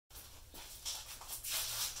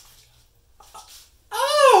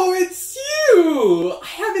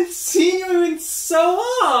so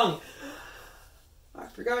long! I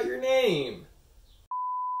forgot your name.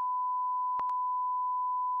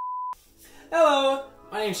 Hello,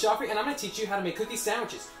 my name is Joffrey and I'm going to teach you how to make cookie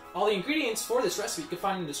sandwiches. All the ingredients for this recipe you can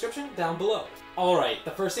find in the description down below. Alright,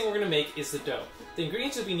 the first thing we're going to make is the dough. The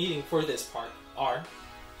ingredients you'll be needing for this part are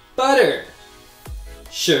butter,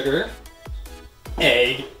 sugar,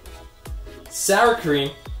 egg, sour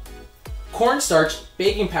cream, cornstarch,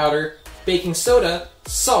 baking powder, baking soda,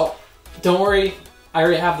 salt. Don't worry, I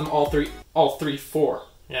already have them four.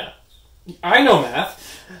 Yeah. I know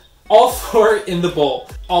math. All four in the bowl.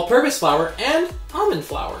 All-purpose flour and almond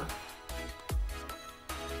flour.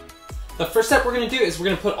 The first step we're going to do is we're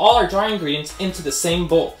going to put all our dry ingredients into the same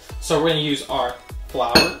bowl. So we're going to use our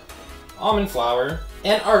flour, almond flour,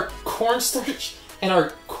 and our cornstarch,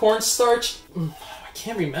 I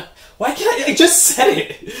can't remember. Why can't I just said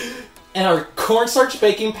it? And our cornstarch,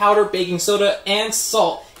 baking powder, baking soda, and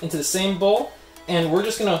salt into the same bowl. And we're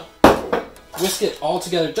just going to whisk it all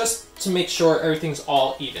together just to make sure everything's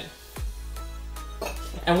all even.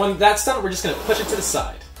 And when that's done, we're just going to push it to the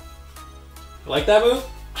side. Like that move?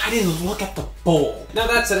 I didn't look at the bowl. Now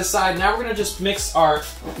that's set aside. Now we're going to just mix our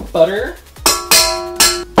butter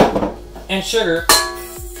and sugar.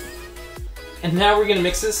 And now we're going to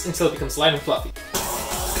mix this until it becomes light and fluffy.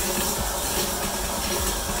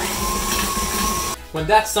 When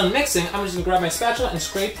that's done mixing, I'm just going to grab my spatula and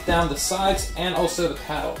scrape down the sides and also the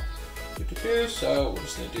paddle. So we're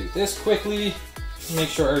just going to do this quickly. Make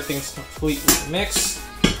sure everything's completely mixed.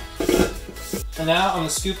 And now I'm going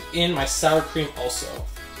to scoop in my sour cream also.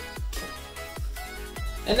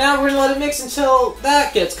 And now we're going to let it mix until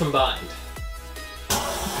that gets combined.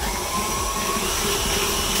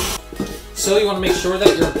 So you want to make sure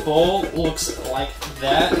that your bowl looks like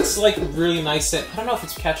that. It's like really nice and I don't know if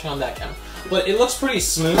it's catching on that camera, but it looks pretty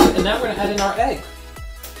smooth. And now we're going to add in our egg.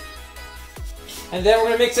 And then we're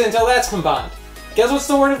going to mix it until that's combined. Guess what's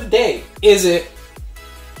the word of the day? Is it?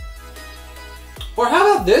 Or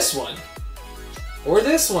how about this one? Or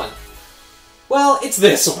this one? Well, it's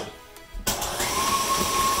this one.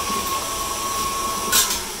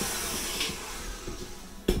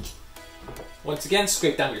 Once again,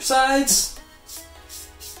 scrape down your sides.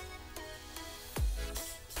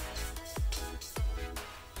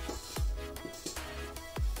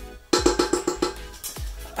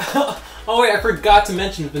 Oh wait, I forgot to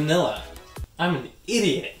mention vanilla. I'm an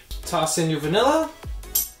idiot. Toss in your vanilla.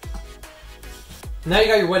 Now you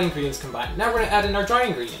got your wet ingredients combined. Now we're going to add in our dry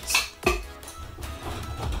ingredients.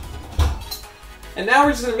 And now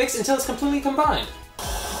we're just going to mix until it's completely combined.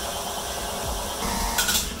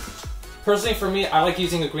 Personally, for me, I like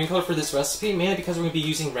using a green color for this recipe, mainly because we're going to be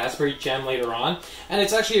using raspberry jam later on. And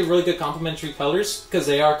it's actually a really good complementary colors, because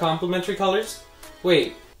they are complementary colors.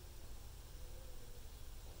 Wait.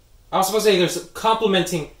 I was supposed to say they're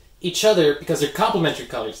complementing each other because they're complementary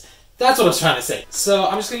colors. That's what I was trying to say. So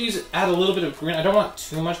I'm just going to add a little bit of green. I don't want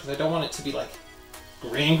too much because I don't want it to be like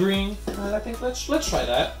green. I think let's try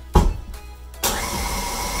that.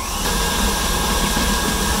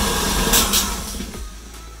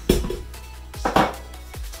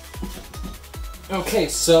 Okay,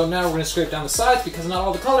 so now we're going to scrape down the sides because not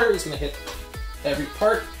all the color is going to hit every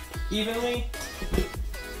part evenly.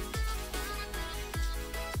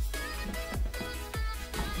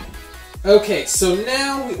 Okay, so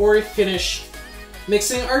now we already finished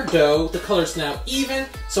mixing our dough. The color's now even.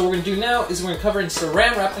 So what we're going to do now is we're going to cover it in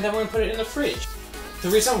saran wrap and then we're going to put it in the fridge. The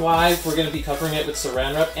reason why we're going to be covering it with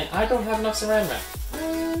saran wrap, and I don't have enough saran wrap.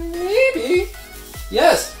 Maybe.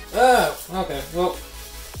 Yes. Oh, okay. Well,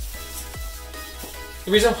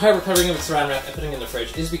 the reason why we're covering it with saran wrap and putting it in the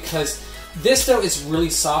fridge is because this dough is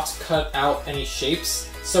really soft to cut out any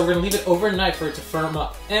shapes. So we're going to leave it overnight for it to firm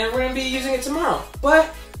up. And we're going to be using it tomorrow.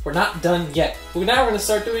 But we're not done yet. What now we're going to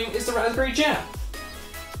start doing is the raspberry jam.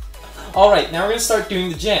 Alright, now we're going to start doing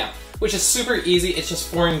the jam, which is super easy. It's just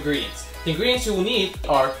 4 ingredients. The ingredients you will need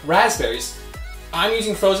are raspberries. I'm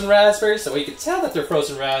using frozen raspberries, so what you can tell that they're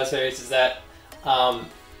frozen raspberries is that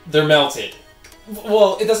they're melted.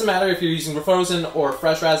 Well, it doesn't matter if you're using frozen or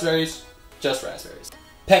fresh raspberries, just raspberries.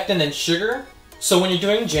 Pectin and sugar. So when you're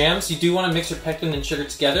doing jams, you do want to mix your pectin and sugar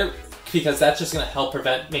together because that's just going to help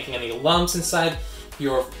prevent making any lumps inside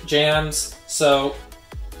your jams. So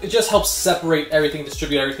it just helps separate everything,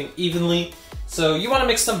 distribute everything evenly. So you want to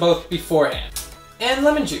mix them both beforehand. And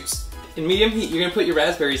lemon juice. In medium heat, you're going to put your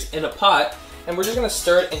raspberries in a pot and we're just going to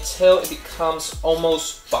stir it until it becomes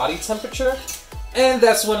almost body temperature. And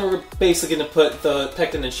that's when we're basically going to put the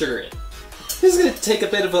pectin and sugar in. This is going to take a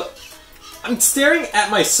bit of a... I'm staring at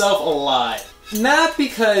myself a lot. Not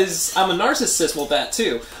because I'm a narcissist, well that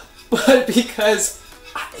too, but because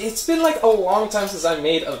It's been like a long time since I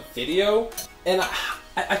made a video, and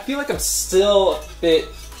I feel like I'm still a bit...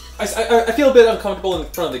 I feel a bit uncomfortable in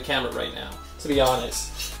front of the camera right now, to be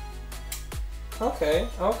honest. Okay.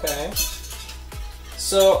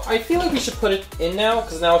 So I feel like we should put it in now,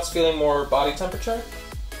 because now it's feeling more body temperature.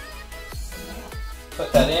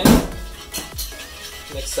 Put that in.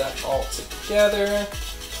 Mix that all together.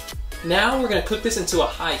 Now we're going to cook this into a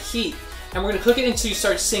high heat, and we're going to cook it until you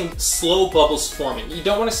start seeing slow bubbles forming. You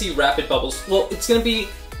don't want to see rapid bubbles. Well, it's going to be...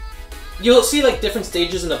 You'll see like different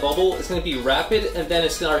stages in the bubble. It's going to be rapid, and then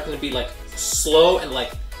it's going to be like slow and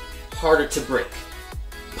like harder to break.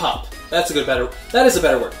 Pop. That is a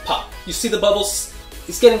better word. Pop. You see the bubbles?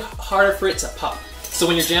 It's getting harder for it to pop. So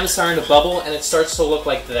when your jam is starting to bubble and it starts to look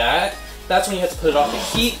like that, that's when you have to put it off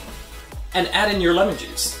the heat and add in your lemon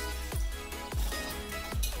juice.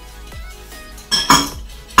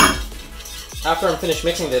 After I'm finished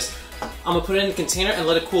mixing this, I'm going to put it in the container and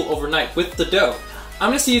let it cool overnight with the dough. I'm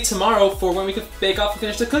going to see you tomorrow for when we can bake off and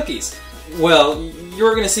finish the cookies. Well,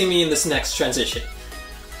 you're going to see me in this next transition.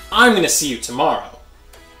 I'm going to see you tomorrow.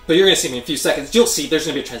 But you're going to see me in a few seconds. You'll see there's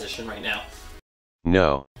going to be a transition right now.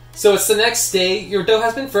 No. So it's the next day, your dough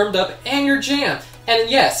has been firmed up, and your jam. And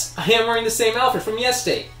yes, I am wearing the same outfit from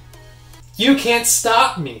yesterday. You can't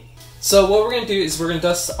stop me. So what we're going to do is we're going to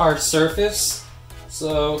dust our surface.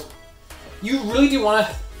 So you really do want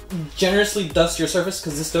to generously dust your surface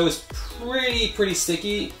because this dough is pretty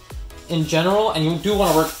sticky in general, and you do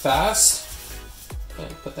want to work fast.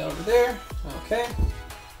 Okay, put that over there. Okay.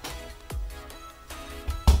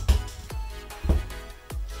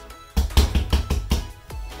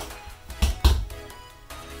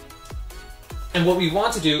 And what we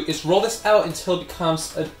want to do is roll this out until it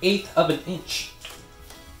becomes 1/8 of an inch.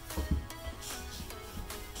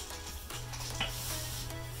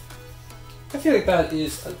 I feel like that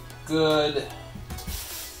is a good...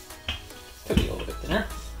 Could be a little bit thinner.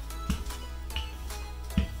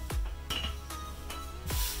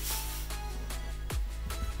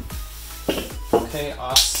 Okay,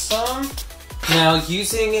 awesome. Now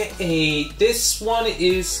using this one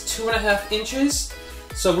is 2.5 inches.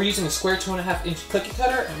 So we're using a square 2.5 inch cookie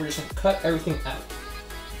cutter, and we're just going to cut everything out.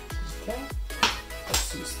 Okay.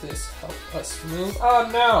 Let's use this to help us move. Oh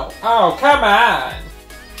no! Oh, come on!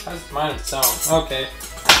 That's mine its own. Okay.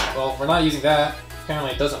 Well, we're not using that.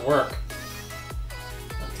 Apparently it doesn't work.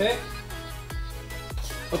 Okay.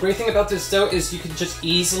 A great thing about this dough is you can just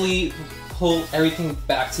easily pull everything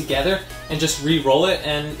back together and just re-roll it,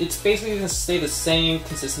 and it's basically going to stay the same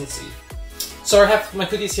consistency. So I have my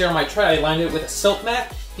cookies here on my tray. I lined it with a silk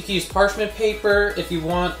mat. You can use parchment paper if you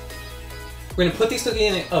want. We're going to put these cookies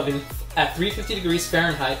in the oven at 350 degrees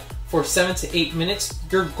Fahrenheit for 7 to 8 minutes.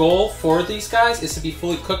 Your goal for these guys is to be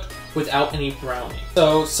fully cooked without any browning.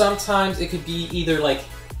 So sometimes it could be either like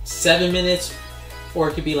 7 minutes or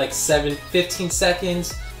it could be like 15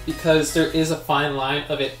 seconds, because there is a fine line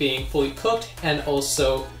of it being fully cooked and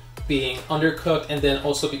also being undercooked and then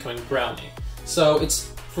also becoming browning. So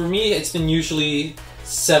for me, it's been usually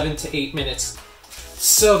 7 to 8 minutes.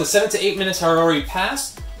 So the 7 to 8 minutes are already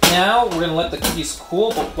passed. Now we're going to let the cookies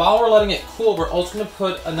cool, but while we're letting it cool, we're also going to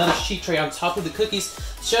put another sheet tray on top of the cookies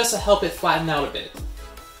just to help it flatten out a bit.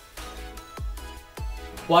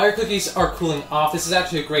 While your cookies are cooling off, this is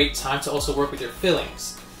actually a great time to also work with your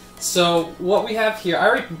fillings. So what we have here, I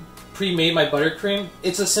already pre-made my buttercream.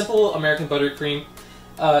 It's a simple American buttercream.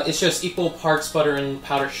 It's just equal parts butter and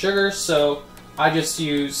powdered sugar, so I just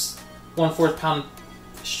use 1/4 pound.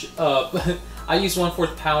 I use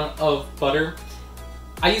 1/4 pound of butter.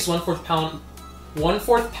 I used 1/4 pound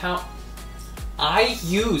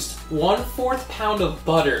of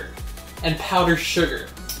butter and powdered sugar,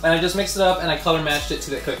 and I just mixed it up and I color matched it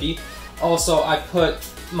to the cookie. Also, I put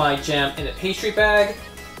my jam in a pastry bag.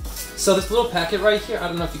 So this little packet right here, I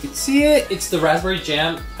don't know if you can see it. It's the raspberry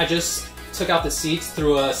jam. I just took out the seeds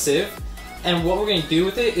through a sieve, and what we're going to do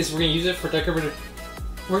with it is we're going to use it for decorative.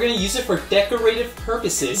 We're going to use it for decorative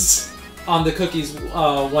purposes on the cookies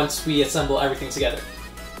once we assemble everything together.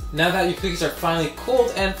 Now that your cookies are finally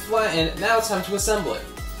cooled and flattened, now it's time to assemble it.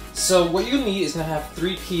 So what you need is going to have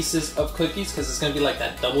 3 pieces of cookies, because it's going to be like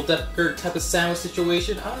that double-decker type of sandwich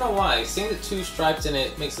situation. I don't know why. Seeing the 2 stripes in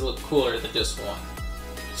it makes it look cooler than just one.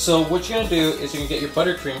 So what you're going to do is you're going to get your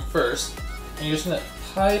buttercream first, and you're just going to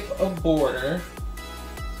pipe a border.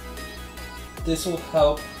 This will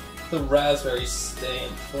help the raspberries stay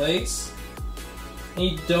in place. And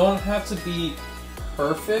you don't have to be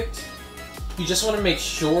perfect. You just want to make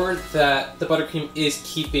sure that the buttercream is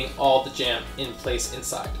keeping all the jam in place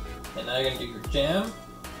inside. And now you're going to do your jam.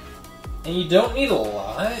 And you don't need a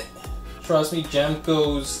lot. Trust me, jam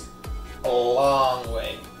goes a long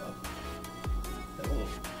way.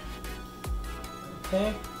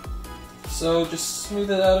 Okay, so just smooth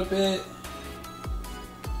it out a bit,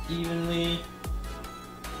 evenly.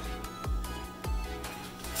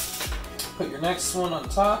 Put your next one on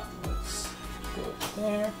top. Let's go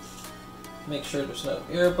there. Make sure there's no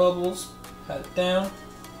air bubbles. Pat it down.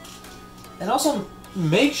 And also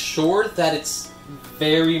make sure that it's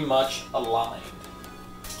very much aligned.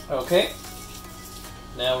 Okay.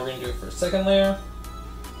 Now we're going to do it for a second layer.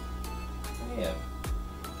 Yeah.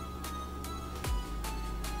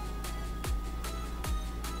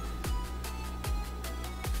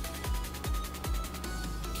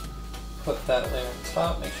 Put that layer on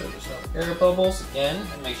top, make sure there's no air bubbles again,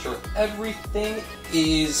 and make sure everything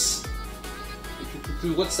is,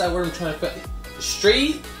 what's that word I'm trying to put?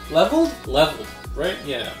 Straight? Leveled? Leveled, right?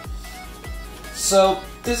 Yeah. So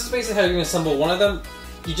this is basically how you're going to assemble one of them.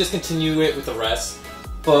 You just continue it with the rest.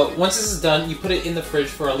 But once this is done, you put it in the fridge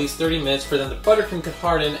for at least 30 minutes for then the buttercream could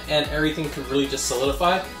harden and everything could really just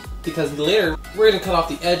solidify. Because later, we're going to cut off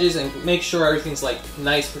the edges and make sure everything's like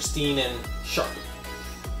nice, pristine, and sharp.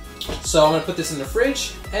 So I'm going to put this in the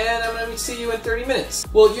fridge, and I'm going to see you in 30 minutes.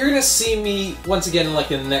 Well, you're going to see me once again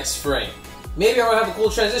like in the next frame. Maybe I'm going to have a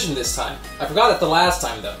cool transition this time. I forgot it the last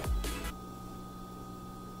time though.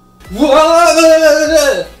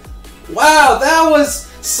 Whoa! Wow, that was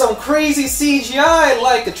some crazy CGI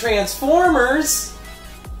like the Transformers!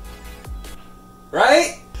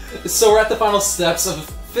 Right? So we're at the final steps of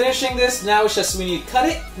finishing this. Now it's just we need to cut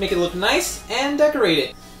it, make it look nice, and decorate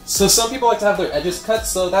it. So some people like to have their edges cut,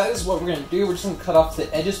 so that is what we're going to do. We're just going to cut off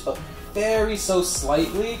the edges, but very so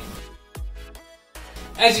slightly.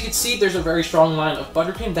 As you can see, there's a very strong line of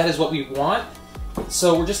buttercream. That is what we want.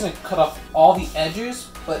 So we're just going to cut off all the edges,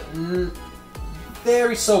 but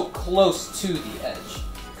very so close to the edge.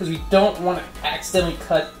 Because we don't want to accidentally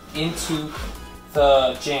cut into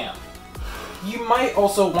the jam. You might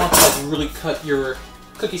also want to like really cut your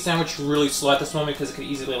cookie sandwich really slow at this moment because it could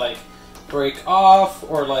easily like break off,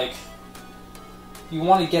 or like you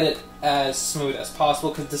want to get it as smooth as possible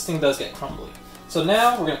because this thing does get crumbly. So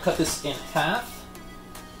now we're going to cut this in half.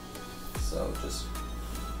 So just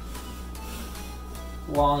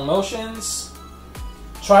long motions.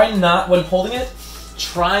 Try not, when holding it,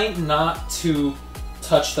 try not to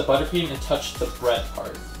touch the buttercream and touch the bread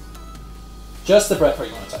part. Just the bread part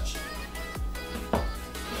you want to touch.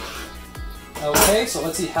 Okay, so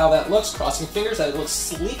let's see how that looks. Crossing fingers that it looks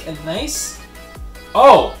sleek and nice.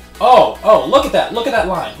 Oh, look at that. Look at that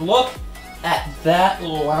line. Look at that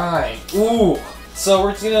line. Ooh. So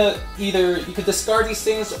we're gonna either, you could discard these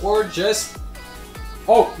things or just,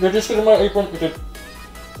 oh, you're just gonna my apron.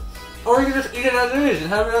 Or you can just eat it as it is and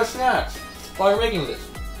have it as snacks while you're making this.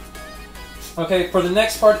 Okay, for the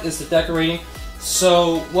next part is the decorating.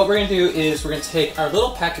 So what we're gonna do is we're gonna take our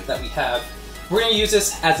little packet that we have. We're going to use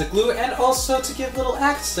this as a glue and also to give little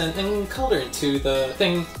accent and color into the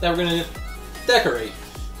thing that we're going to decorate.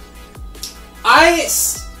 I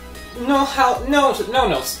know how... No,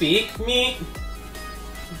 speak. Me.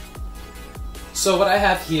 So what I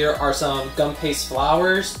have here are some gum paste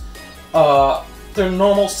flowers. They're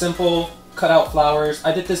normal, simple, cut-out flowers.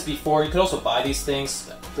 I did this before. You could also buy these things.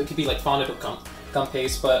 They could be like fondant or gum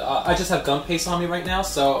paste, but I just have gum paste on me right now,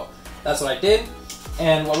 so that's what I did.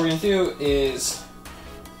 And what we're going to do is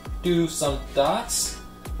do some dots,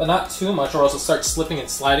 but not too much or else it'll start slipping and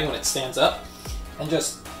sliding when it stands up. And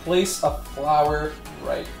just place a flower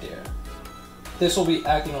right there. This will be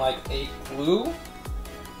acting like a glue.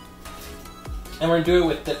 And we're going to do it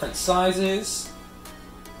with different sizes.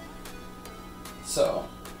 So,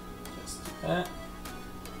 just do that.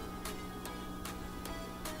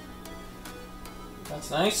 That's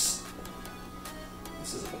nice.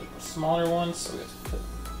 This is a bit of a smaller one, so we have to put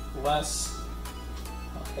less.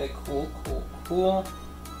 Okay, cool.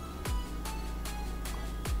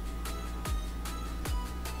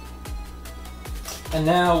 And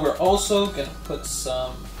now we're also going to put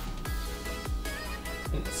some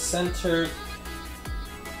in the center,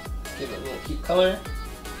 give it a little cute color.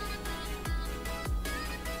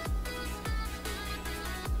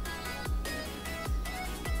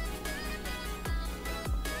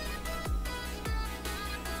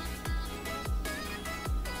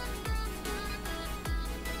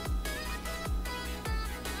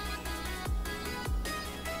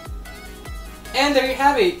 And there you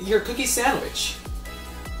have it, your cookie sandwich.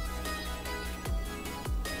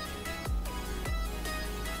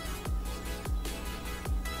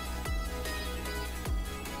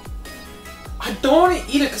 I don't want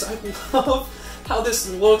to eat it because I love how this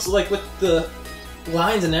looks like with the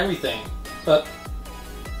lines and everything. But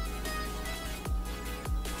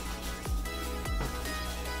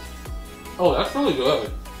Oh, that's really good.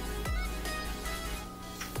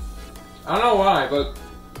 I don't know why, but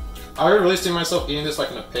I really see myself eating this like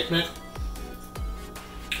in a picnic.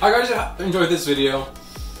 I guys enjoyed this video.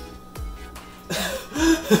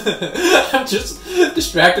 I'm just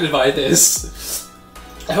distracted by this.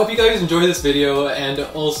 I hope you guys enjoyed this video, and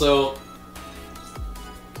also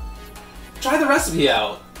try the recipe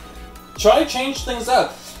out. Try to change things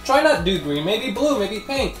up. Try not to do green, maybe blue, maybe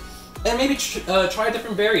pink, and maybe try a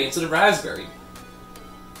different berry instead of raspberry.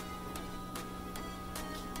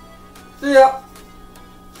 See ya!